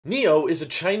NIO is a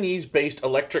Chinese-based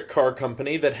electric car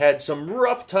company that had some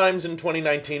rough times in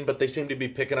 2019, but they seem to be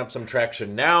picking up some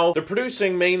traction now. They're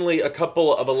producing mainly a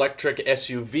couple of electric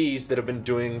SUVs that have been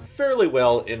doing fairly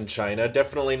well in China.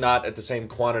 Definitely not at the same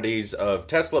quantities of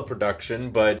Tesla production,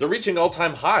 but they're reaching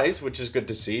all-time highs, which is good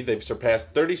to see. They've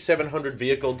surpassed 3,700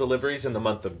 vehicle deliveries in the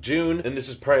month of June, and this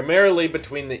is primarily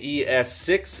between the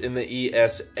ES6 and the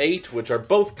ES8, which are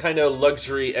both kind of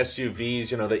luxury SUVs.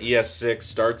 You know, the ES6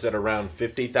 starts at around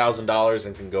 $50,000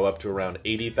 and can go up to around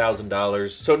 $80,000.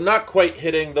 So not quite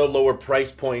hitting the lower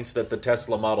price points that the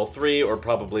Tesla Model 3 or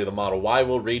probably the Model Y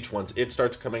will reach once it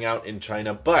starts coming out in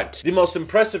China. But the most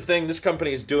impressive thing this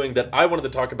company is doing that I wanted to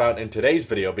talk about in today's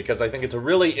video, because I think it's a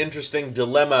really interesting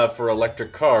dilemma for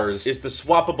electric cars, is the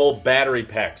swappable battery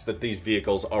packs that these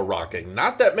vehicles are rocking.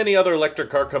 Not that many other electric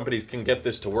car companies can get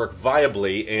this to work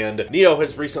viably, and NIO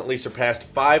has recently surpassed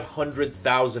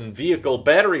 500,000 vehicle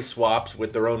battery swaps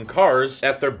with their own cars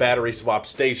at their battery swap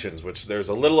stations, which there's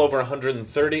a little over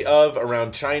 130 of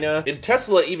around China. And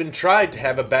Tesla even tried to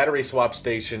have a battery swap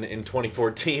station in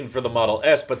 2014 for the Model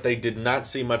S, but they did not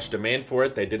see much demand for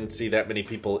it. They didn't see that many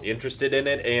people interested in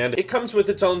it, and it comes with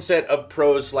its own set of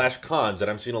pros/cons,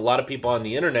 and I've seen a lot of people on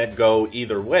the internet go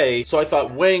either way, so I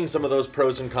thought weighing some of those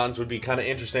pros and cons would be kind of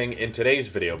interesting in today's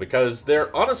video, because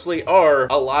there honestly are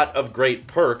a lot of great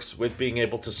perks with being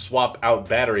able to swap out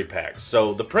battery packs.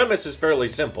 So the premise is fairly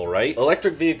simple, right?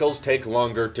 Electric vehicles take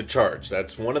longer to charge.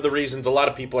 That's one of the reasons a lot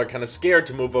of people are kind of scared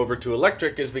to move over to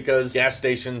electric, is because gas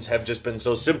stations have just been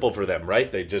so simple for them,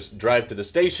 right? They just drive to the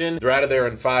station, they're out of there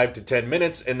in 5 to 10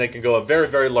 minutes, and they can go a very,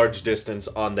 very large distance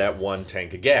on that one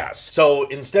tank of gas. So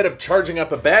instead of charging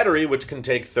up a battery, which can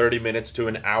take 30 minutes to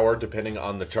an hour depending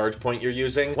on the charge point you're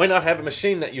using, why not have a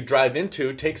machine that you drive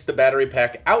into, takes the battery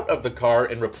pack out of the car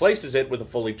and replaces it with a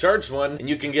fully charged one, and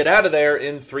you can get out of there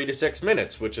in 3 to 6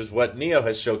 minutes, which is what NIO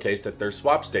has showcased at their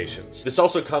swap stations. This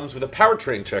also comes with a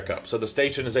Powertrain Checkup, so the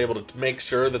station is able to make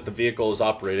sure that the vehicle is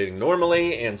operating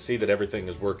normally and see that everything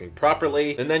is working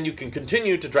properly, and then you can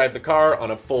continue to drive the car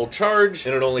on a full charge,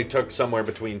 and it only took somewhere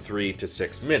between 3 to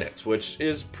 6 minutes, which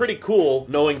is pretty cool,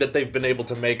 knowing that they've been able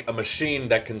to make a machine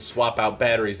that can swap out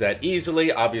batteries that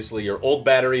easily. Obviously, your old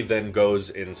battery then goes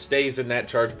and stays in that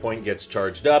charge point, gets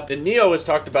charged up, and NIO has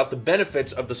talked about the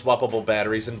benefits of the swappable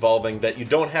batteries, involving that you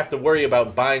don't have to worry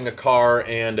about buying a car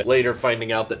and later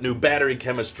finding out that new battery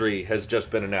chemistry has just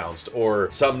been announced, or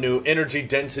some new energy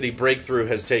density breakthrough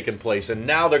has taken place, and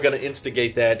now they're going to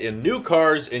instigate that in new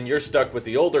cars, and you're stuck with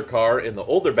the older car in the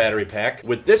older battery pack.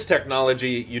 With this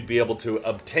technology, you'd be able to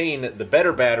obtain the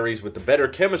better batteries with the better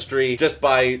chemistry just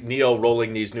by NIO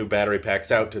rolling these new battery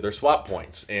packs out to their swap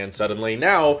points, and suddenly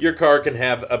now your car can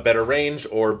have a better range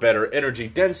or better energy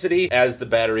density as the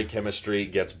battery chemistry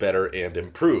gets better and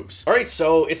improves. Alright,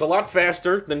 so it's a lot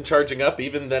faster than charging up,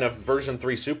 even than a version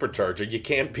 3 supercharger. You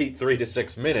can't beat 3 to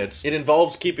 6 minutes. It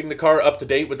involves keeping the car up to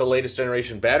date with the latest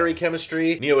generation battery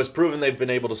chemistry. NIO has proven they've been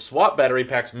able to swap battery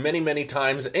packs many, many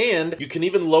times, and you can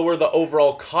even lower the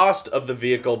overall cost of the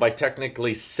vehicle by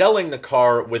technically selling the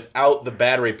car without the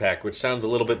battery pack, which sounds a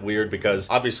little bit weird because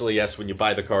obviously, yes, when you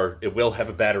buy the car, it will have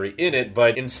a battery in it,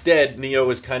 but instead, NIO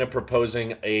is kind of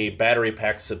proposing a battery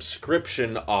pack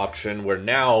subscription option where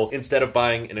now, instead of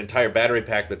buying an entire battery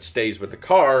pack that stays with the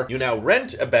car, you now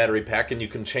rent a battery pack, and you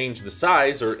can change the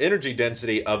size or energy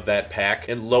density of that pack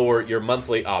and lower your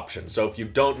monthly option. So if you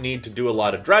don't need to do a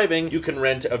lot of driving, you can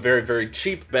rent a very, very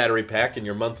cheap battery pack, and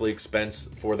your monthly expense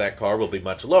for that car will be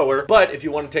much lower. But if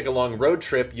you want to take a long road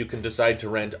trip, you can decide to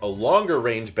rent a longer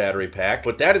range battery pack,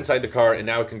 put that inside the car, and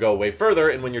now it can go way further,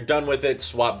 and when you're done with it,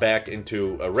 swap back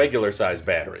into a regular size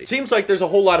battery. Seems like there's a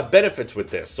whole lot of benefits with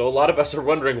this, so a lot of us are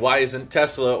wondering, why isn't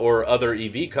Tesla or other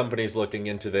EV companies looking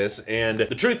into this? And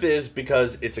the truth is,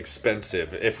 because it's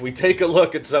expensive. If we take a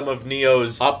look at some of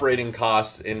NIO's operating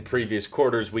costs in previous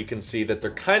quarters, we can see that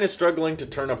they're kind of struggling to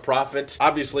turn a profit.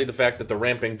 Obviously, the fact that they're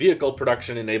ramping vehicle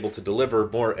production and able to deliver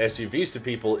more SUVs to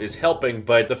people is helping,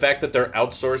 but the fact that they're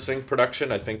outsourcing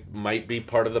production, I think, might be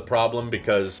part of the problem,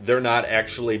 because they're not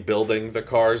actually building the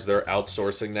cars, they're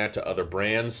outsourcing that to other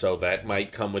brands, so that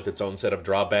might come with its own set of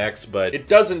drawbacks. But it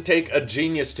doesn't take a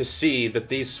genius to see that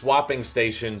these swapping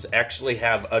stations actually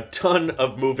have a ton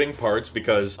of moving parts,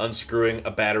 because unscrewing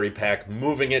a battery pack,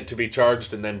 moving it to be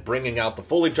charged, and then bringing out the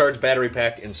fully charged battery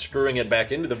pack and screwing it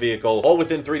back into the vehicle, all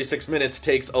within 3 to 6 minutes,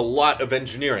 takes a lot of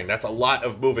engineering. That's a lot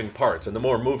of moving parts, and the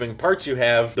more moving parts you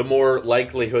have, the more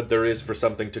likelihood there is for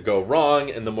something to go wrong,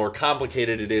 and the more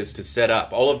complicated it is to set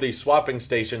up. All of these swapping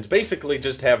stations basically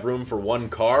just have room for one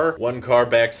car. One car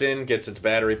backs in, gets its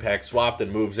battery pack swapped,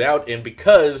 and moves out, and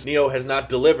because NIO has not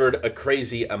delivered a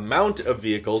crazy amount of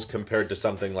vehicles compared to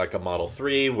something like a Model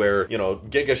 3, where, you know,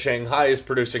 Mega Shanghai is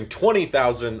producing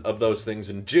 20,000 of those things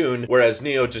in June, whereas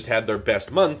NIO just had their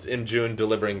best month in June,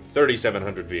 delivering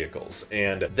 3,700 vehicles.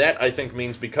 And that, I think,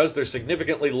 means because there's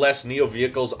significantly less NIO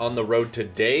vehicles on the road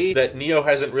today, that NIO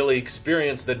hasn't really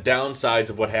experienced the downsides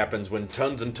of what happens when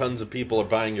tons and tons of people are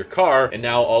buying your car, and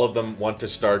now all of them want to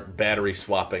start battery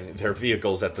swapping their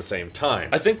vehicles at the same time.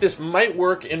 I think this might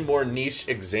work in more niche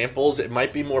examples. It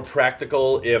might be more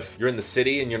practical if you're in the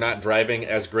city and you're not driving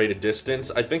as great a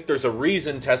distance. I think there's a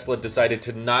reason Tesla decided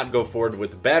to not go forward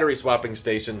with battery swapping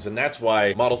stations, and that's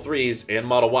why Model 3s and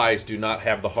Model Ys do not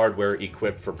have the hardware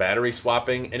equipped for battery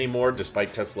swapping anymore,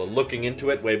 despite Tesla looking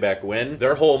into it way back when.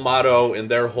 Their whole motto and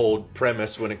their whole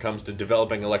premise when it comes to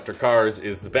developing electric cars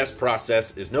is the best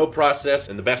process is no process,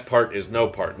 and the best part is no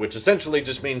part, which essentially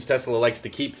just means Tesla likes to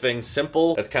keep things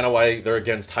simple. That's kind of why they're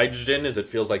against hydrogen, is it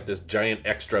feels like this giant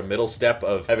extra middle step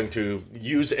of having to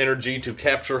use energy to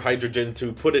capture hydrogen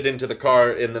to put it into the car,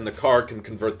 and then the car can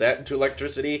convert that into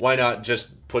electricity. Why not just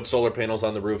put solar panels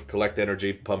on the roof, collect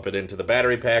energy, pump it into the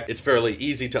battery pack? It's fairly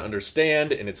easy to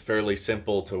understand, and it's fairly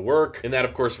simple to work, and that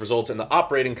of course results in the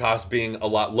operating cost being a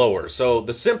lot lower. So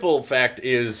the simple fact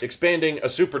is expanding a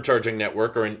supercharging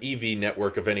network or an EV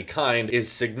network of any kind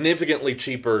is significantly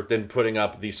cheaper than putting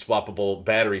up these swappable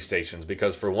battery stations,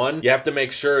 because for one, you have to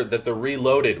make sure that they're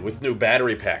reloaded with new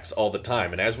battery packs all the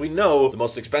time, and as we know, the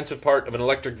most expensive part of an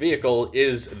electric vehicle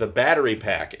is the battery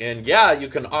pack. And yeah, you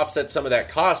can offset some of that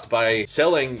cost by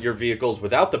selling your vehicles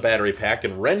without the battery pack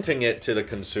and renting it to the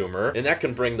consumer, and that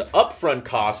can bring the upfront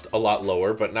cost a lot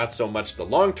lower, but not so much the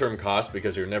long-term cost,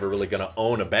 because you're never really going to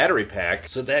own a battery pack.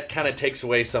 So that kind of takes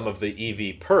away some of the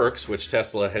EV perks, which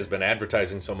Tesla has been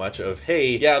advertising so much of,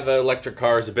 hey, yeah, the electric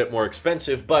car is a bit more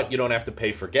expensive, but you don't have to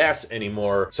pay for gas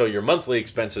anymore, so your monthly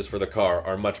expenses for the car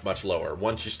are much, much lower.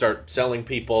 Once you start selling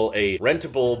people a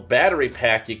rentable battery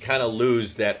pack, you kind of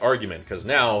lose that argument, because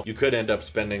now you could end up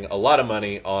spending a lot of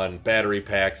money on battery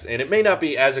packs, and it may not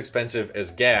be as expensive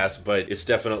as gas, but it's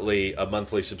definitely a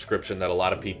monthly subscription that a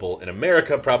lot of people in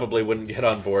America probably wouldn't get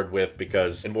on board with,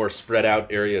 because in more spread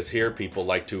out areas here, people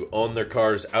like to own their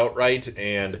cars outright,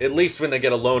 and at least when they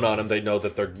get a loan on them, they know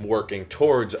that they're working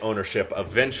towards ownership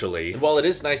eventually. And while it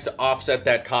is nice to offset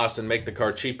that cost and make the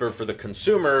car cheaper for the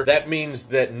consumer, that means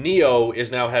that NIO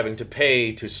is now having to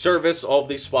pay to service all of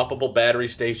these swappable battery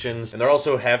stations, and they're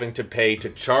also having to pay to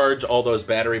charge all those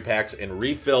battery packs and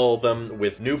refill them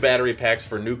with new battery packs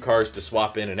for new cars to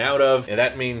swap in and out of, and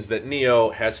that means that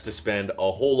NIO has to spend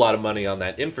a whole lot of money on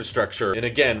that infrastructure. And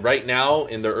again, right now,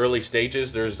 in their early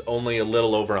stages, there's only a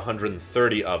little over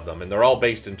 130 of them, and they're all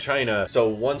based in China. So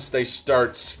once they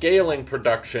start scaling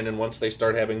production, and once they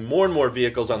start having more and more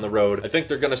vehicles on the road, I think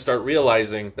they're going to start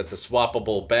realizing that the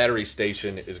swappable battery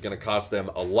station is going to cost them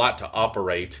a lot to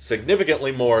operate,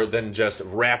 significantly more than just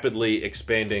rapidly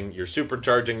expanding your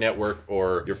supercharging network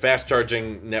or your fast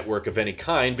charging network of any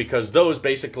kind, because those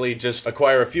basically just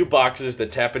acquire a few boxes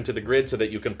that tap into the grid so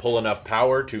that you can pull enough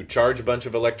power to charge a bunch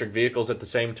of electric vehicles at the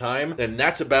same time, and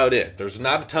that's about it. There's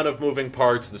not a ton of moving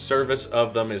parts. The service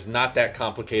of them is not that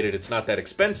complicated. It's not that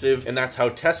expensive, and that's how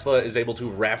Tesla is able to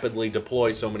rapidly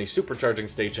deploy so many supercharging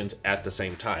stations at the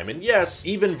same time. And yes,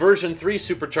 even version 3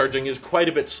 supercharging is quite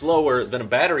a bit slower than a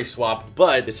battery swap,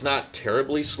 but it's not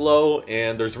terribly slow,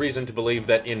 and there's reason to believe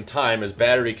that in time, as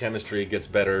battery chemistry gets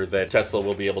better, that Tesla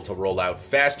will be able to roll out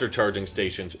faster charging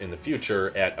stations in the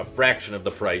future at a fraction of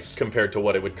the price compared to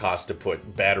what it would cost to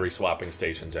put battery swapping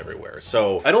stations everywhere.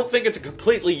 So I don't think it's a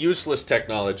completely useless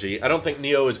technology. I don't think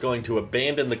NIO is going to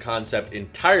abandon the concept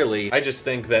entirely. I just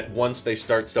think that once they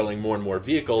start selling more and more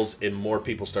vehicles and more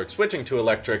people start switching to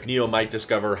electric, NIO might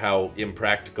discover how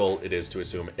impractical it is to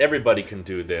assume everybody can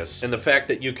do this. And the fact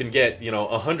that you can get,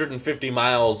 150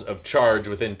 miles of charge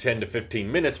within 10 to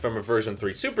 15 minutes from a version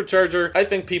 3 supercharger, I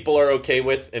think people are okay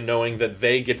with, and knowing that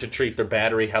they get to treat their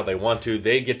battery how they want to,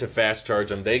 they get to fast charge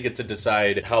them, they get to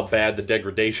decide how bad the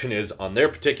degradation is on their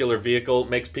particular vehicle,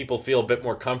 makes people feel a bit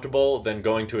more comfortable than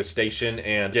going to a station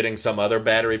and getting some other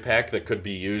battery pack that could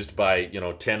be used by,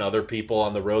 10 other people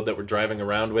on the road that were driving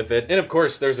around with it. And of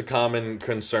course, there's a common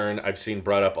concern I've seen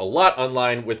brought up a lot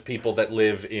online with people that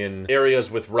live in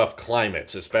areas with rough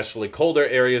climates, especially colder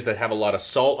areas that have a lot of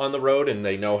salt on the road, and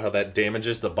they know how that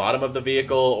damages the bottom of the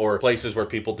vehicle, or places where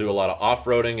people do a lot of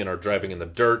off-roading and or driving in the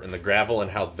dirt and the gravel,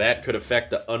 and how that could affect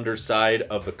the underside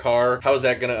of the car. How is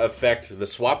that going to affect the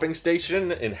swapping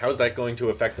station, and how is that going to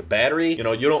affect the battery? You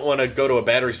know, you don't want to go to a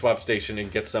battery swap station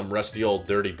and get some rusty old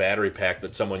dirty battery pack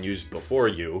that someone used before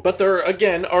you. But there,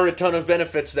 again, are a ton of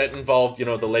benefits that involve, you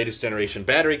know, the latest generation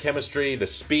battery chemistry, the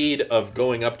speed of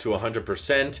going up to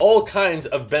 100%, all kinds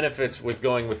of benefits with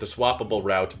going with the swappable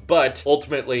route. But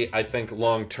ultimately, I think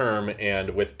long term, and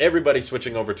with everybody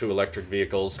switching over to electric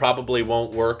vehicles, probably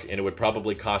won't work, and it would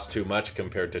probably cost too much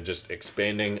compared to just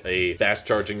expanding a fast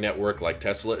charging network like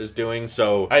Tesla is doing.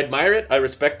 So I admire it, I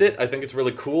respect it, I think it's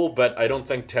really cool, but I don't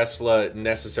think Tesla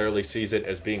necessarily sees it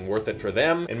as being worth it for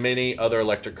them, and many other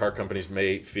electric car companies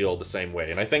may feel the same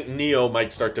way. And I think NIO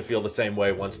might start to feel the same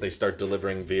way once they start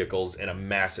delivering vehicles in a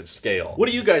massive scale. What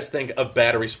do you guys think of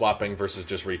battery swapping versus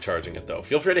just recharging it though?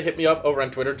 Feel free to hit me up over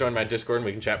on Twitter, join my Discord, and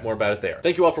we can chat more about it there.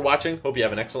 Thank you all for watching. Hope you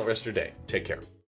have an excellent rest of your day. Take care.